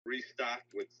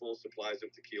restocked with full supplies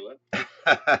of tequila?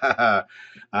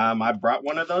 I brought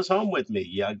one of those home with me.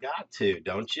 You got to,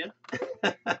 don't you?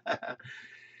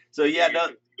 So yeah, Maybe no,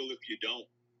 it's illegal if you don't.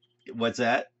 what's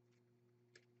that?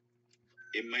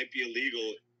 It might be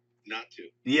illegal not to.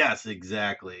 Yes,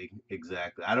 exactly,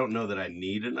 exactly. I don't know that I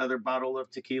need another bottle of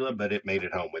tequila, but it made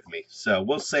it home with me. So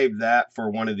we'll save that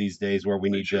for one of these days where we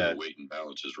Make need sure to, the weight and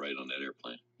balance is right on that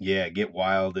airplane. yeah, get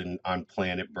wild and on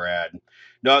Planet Brad.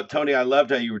 No, Tony, I loved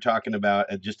how you were talking about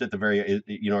just at the very,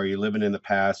 are you living in the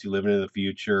past, you living in the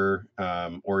future,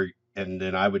 and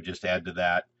then I would just add to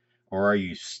that, or are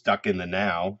you stuck in the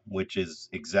now, which is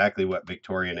exactly what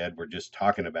Victoria and Ed were just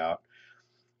talking about.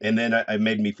 And then it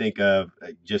made me think of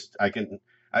just I can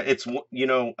it's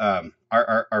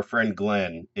our friend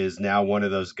Glenn is now one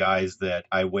of those guys that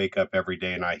I wake up every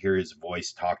day and I hear his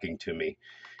voice talking to me,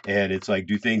 and it's like,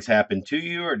 do things happen to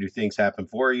you or do things happen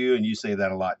for you? And you say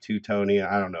that a lot too, Tony.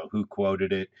 I don't know who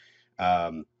quoted it,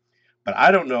 um, but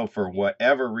I don't know, for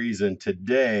whatever reason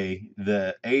today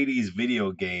the 80s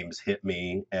video games hit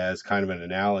me as kind of an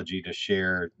analogy to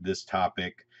share this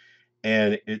topic.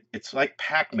 And it's like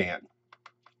Pac-Man.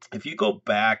 If you go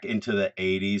back into the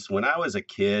 80s, when I was a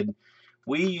kid,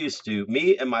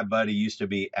 me and my buddy used to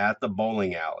be at the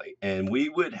bowling alley, and we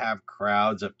would have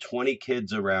crowds of 20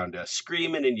 kids around us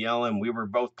screaming and yelling. We were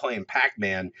both playing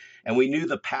Pac-Man, and we knew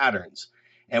the patterns.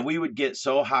 And we would get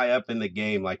so high up in the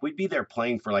game, like we'd be there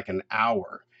playing for like an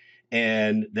hour.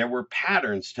 And there were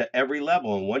patterns to every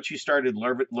level. And once you started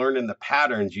learning the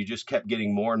patterns, you just kept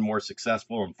getting more and more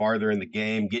successful and farther in the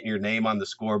game, getting your name on the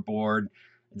scoreboard.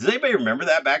 Does anybody remember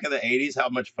that back in the 80s, how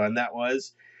much fun that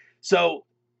was? So,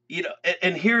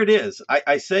 and here it is.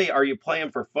 I say, are you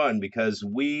playing for fun? Because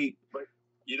But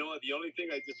you know what? The only thing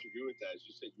I disagree with that is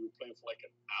you said you were playing for like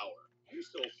an hour. You're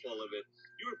so full of it.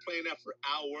 You were playing that for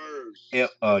hours.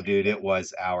 oh, dude, it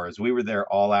was hours. We were there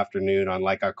all afternoon on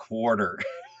like a quarter,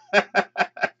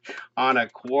 on a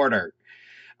quarter.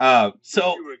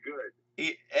 So, You were good.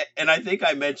 and I think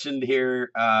I mentioned here,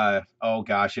 oh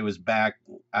gosh, it was back,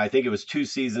 I think it was 2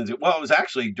 seasons. Well, it was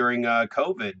actually during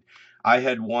COVID. I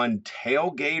had won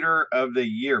Tailgater of the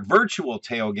Year, virtual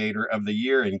Tailgater of the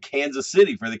Year in Kansas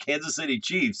City for the Kansas City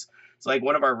Chiefs. It's like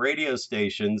one of our radio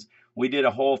stations. We did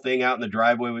a whole thing out in the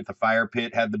driveway with the fire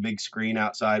pit, had the big screen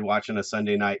outside watching a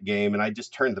Sunday night game, and I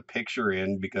just turned the picture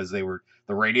in because the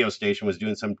radio station was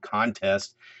doing some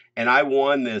contest, and I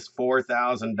won this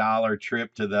 $4,000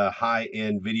 trip to the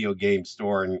high-end video game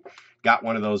store and got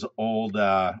one of those old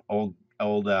 80s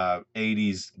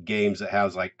games that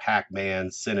has like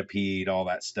Pac-Man, Centipede, all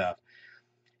that stuff.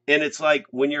 And it's like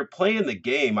when you're playing the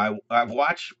game, I've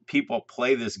watched people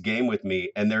play this game with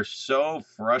me and they're so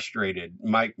frustrated.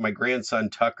 My grandson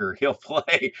Tucker, he'll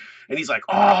play and he's like,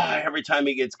 oh, every time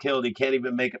he gets killed, he can't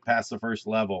even make it past the first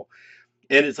level.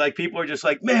 And it's like people are just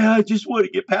like, man, I just want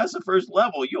to get past the first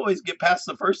level. You always get past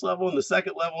the first level and the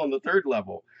second level and the third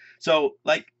level. So,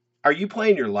 like, are you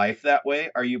playing your life that way?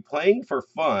 Are you playing for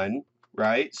fun?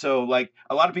 Right. So, like,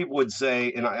 a lot of people would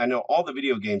say, and I know all the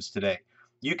video games today,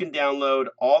 you can download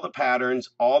all the patterns,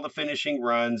 all the finishing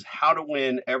runs, how to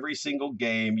win every single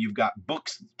game. You've got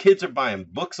books. Kids are buying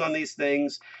books on these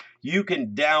things. You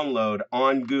can download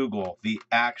on Google the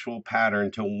actual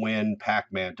pattern to win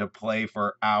Pac-Man, to play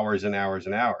for hours and hours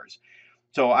and hours.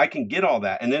 So I can get all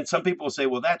that. And then some people say,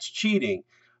 well, that's cheating.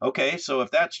 Okay, so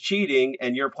if that's cheating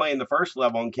and you're playing the first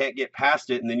level and can't get past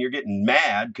it, and then you're getting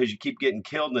mad because you keep getting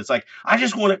killed, and it's like, I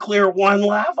just want to clear one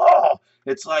level.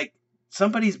 It's like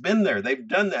somebody's been there. They've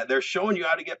done that. They're showing you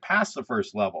how to get past the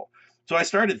first level. So I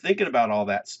started thinking about all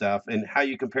that stuff and how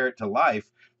you compare it to life.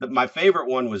 But my favorite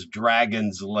one was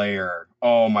Dragon's Lair.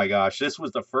 Oh my gosh, this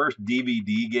was the first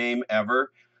DVD game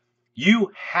ever.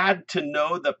 You had to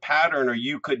know the pattern or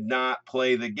you could not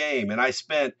play the game. And I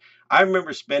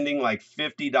remember spending like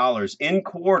 $50 in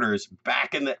quarters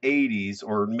back in the 80s,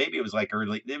 or maybe it was like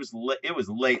it was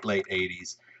late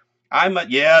 80s.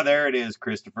 Yeah, there it is,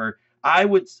 Christopher.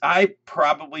 I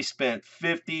probably spent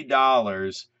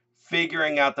 $50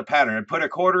 figuring out the pattern. I'd put a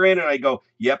quarter in and I'd go,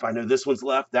 yep, I know this one's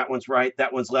left, that one's right,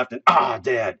 that one's left, and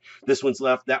Dad, this one's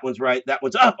left, that one's right, that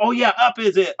one's up. Oh yeah, up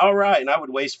is it. All right. And I would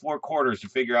waste 4 quarters to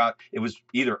figure out it was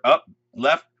either up,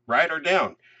 left, right, or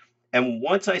down. And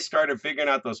once I started figuring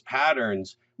out those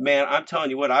patterns, man, I'm telling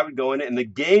you what, I would go in it and the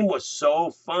game was so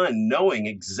fun knowing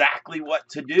exactly what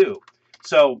to do.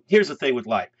 So here's the thing with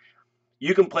life.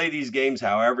 You can play these games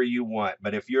however you want,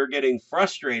 but if you're getting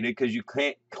frustrated because you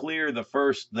can't clear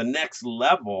the next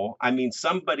level, I mean,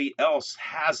 somebody else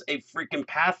has a freaking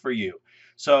path for you.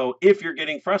 So if you're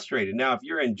getting frustrated, now if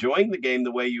you're enjoying the game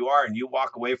the way you are and you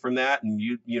walk away from that and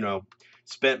you know,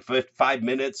 spent 5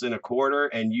 minutes in a quarter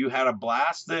and you had a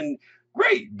blast, then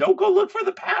great. Don't go look for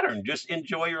the pattern. Just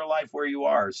enjoy your life where you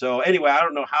are. So anyway, I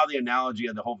don't know how the analogy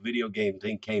of the whole video game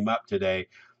thing came up today,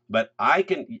 but I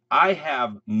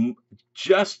have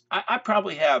I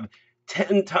probably have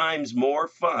 10 times more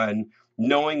fun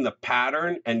knowing the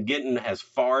pattern and getting as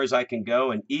far as I can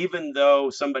go. And even though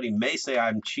somebody may say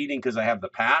I'm cheating because I have the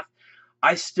path,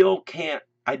 I still can't,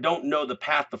 I don't know the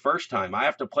path the first time. I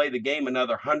have to play the game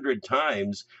another 100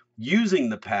 times using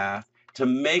the path to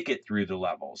make it through the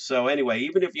levels. So anyway,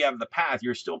 even if you have the path,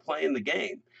 you're still playing the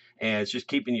game. And it's just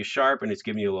keeping you sharp and it's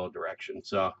giving you a little direction.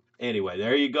 So anyway,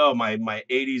 there you go. My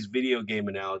 80s video game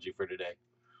analogy for today.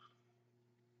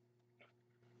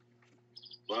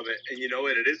 Love it. And you know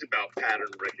what? It is about pattern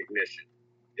recognition.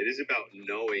 It is about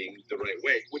knowing the right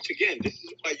way, which again, this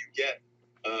is why you get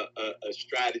a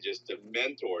strategist, a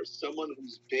mentor, someone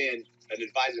who's been an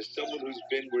advisor, someone who's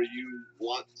been where you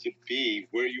want to be,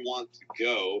 where you want to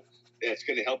go. That's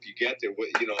going to help you get there.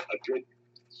 You know, a good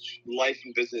life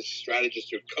and business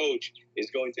strategist or coach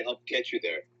is going to help get you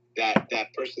there.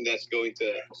 That person that's going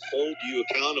to hold you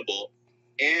accountable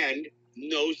and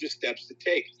knows the steps to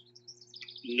take,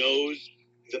 knows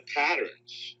the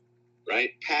patterns,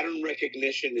 right? Pattern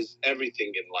recognition is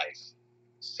everything in life.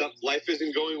 Life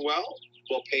isn't going well?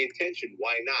 Well, pay attention.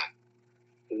 Why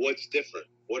not? What's different?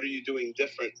 What are you doing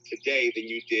different today than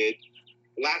you did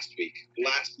last week,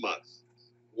 last month?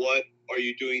 What are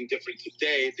you doing different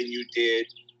today than you did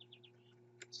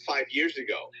 5 years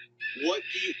ago?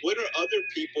 What are other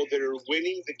people that are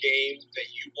winning the game that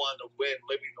you want to win,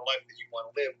 living the life that you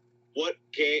want to live?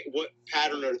 What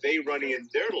pattern are they running in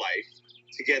their life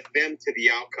to get them to the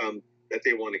outcome that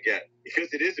they want to get?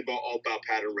 Because it is all about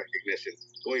pattern recognition.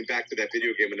 Going back to that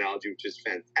video game analogy, which is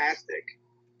fantastic.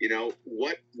 You know,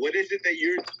 what is it that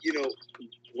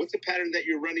what's the pattern that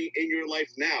you're running in your life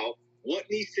now? What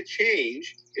needs to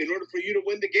change in order for you to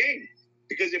win the game?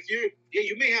 Because if you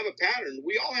may have a pattern.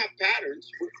 We all have patterns.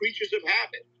 We're creatures of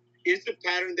habit. Is the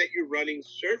pattern that you're running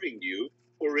serving you,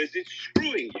 or is it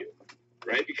screwing you?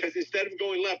 Right? Because instead of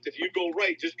going left, if you go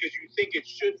right just because you think it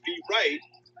should be right,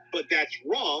 but that's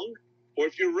wrong, or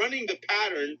if you're running the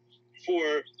pattern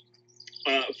for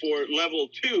level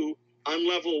 2 on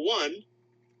level 1,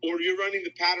 or you're running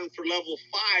the pattern for level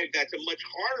 5, that's a much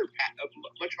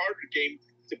harder game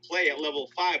to play at level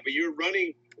 5, but you're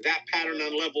running that pattern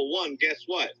on level 1, guess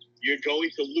what? You're going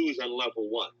to lose on level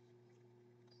 1,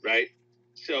 right?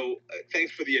 So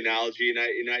thanks for the analogy, and I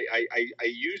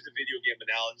use the video game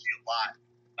analogy a lot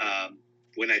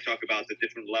when I talk about the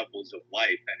different levels of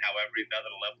life and how every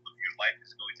other level of your life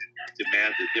is going to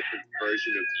demand a different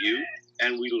version of you,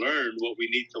 and we learn what we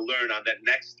need to learn on that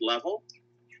next level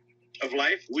of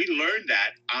life. We learn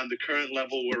that on the current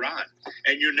level we're on,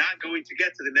 and you're not going to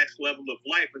get to the next level of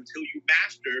life until you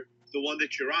master the one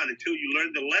that you're on, until you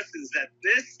learn the lessons that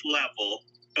this level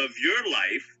of your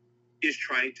life is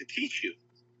trying to teach you.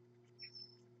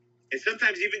 And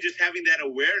sometimes even just having that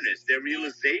awareness, that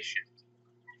realization,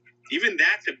 even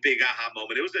that's a big aha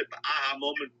moment. It was an aha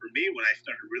moment for me when I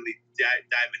started really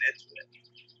diving into it.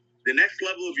 The next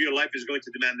level of your life is going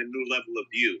to demand a new level of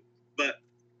you, but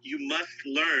you must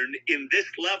learn in this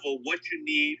level what you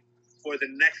need for the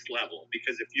next level.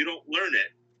 Because if you don't learn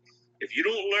it, if you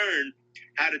don't learn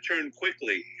how to turn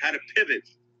quickly, how to pivot,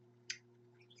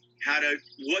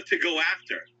 what to go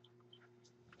after,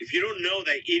 if you don't know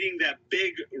that eating that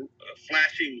big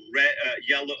flashing red,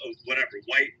 yellow, whatever,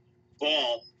 white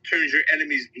ball turns your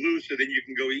enemies blue so then you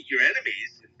can go eat your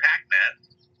enemies in PacMan,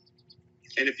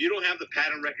 and if you don't have the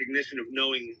pattern recognition of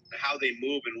knowing how they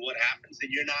move and what happens, then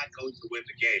you're not going to win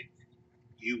the game.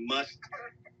 You must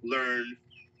learn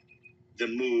the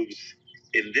moves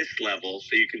in this level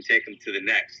so you can take them to the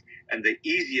next. And the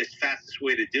easiest, fastest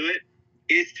way to do it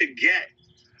is to get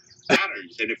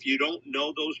patterns. And if you don't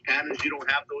know those patterns, you don't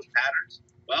have those patterns,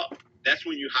 well, that's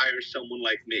when you hire someone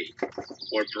like me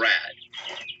or Brad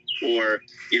or,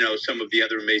 some of the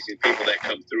other amazing people that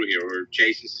come through here, or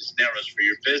Jason Cisneros for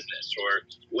your business, or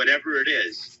whatever it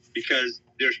is, because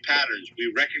there's patterns.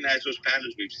 We recognize those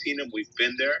patterns. We've seen them. We've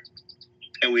been there,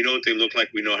 and we know what they look like.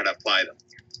 We know how to apply them.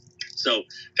 So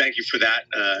thank you for that.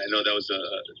 I know that was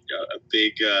a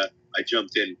big, I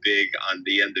jumped in big on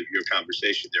the end of your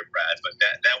conversation there, Brad, but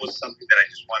that was something that I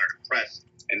just wanted to press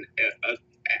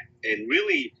and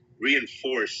really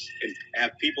reinforce and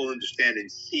have people understand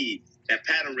and see that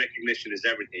pattern recognition is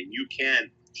everything. You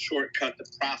can shortcut the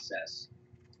process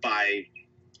by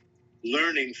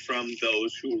learning from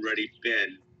those who already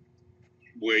been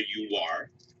where you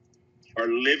are, or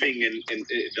living in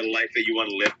the life that you want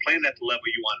to live, playing at the level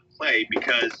you want to play,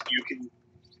 because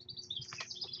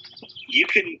you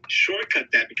can shortcut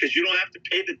that because you don't have to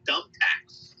pay the dumb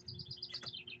tax.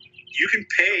 You can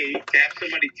pay to have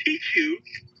somebody teach you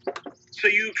so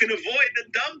you can avoid the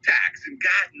dumb tax. And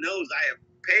God knows I have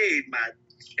paid my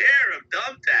share of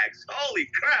dumb tax. Holy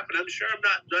crap. And I'm sure I'm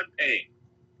not done paying,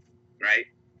 right?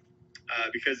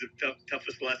 Because the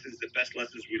toughest lessons, the best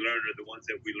lessons we learn are the ones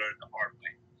that we learn the hard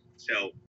way. So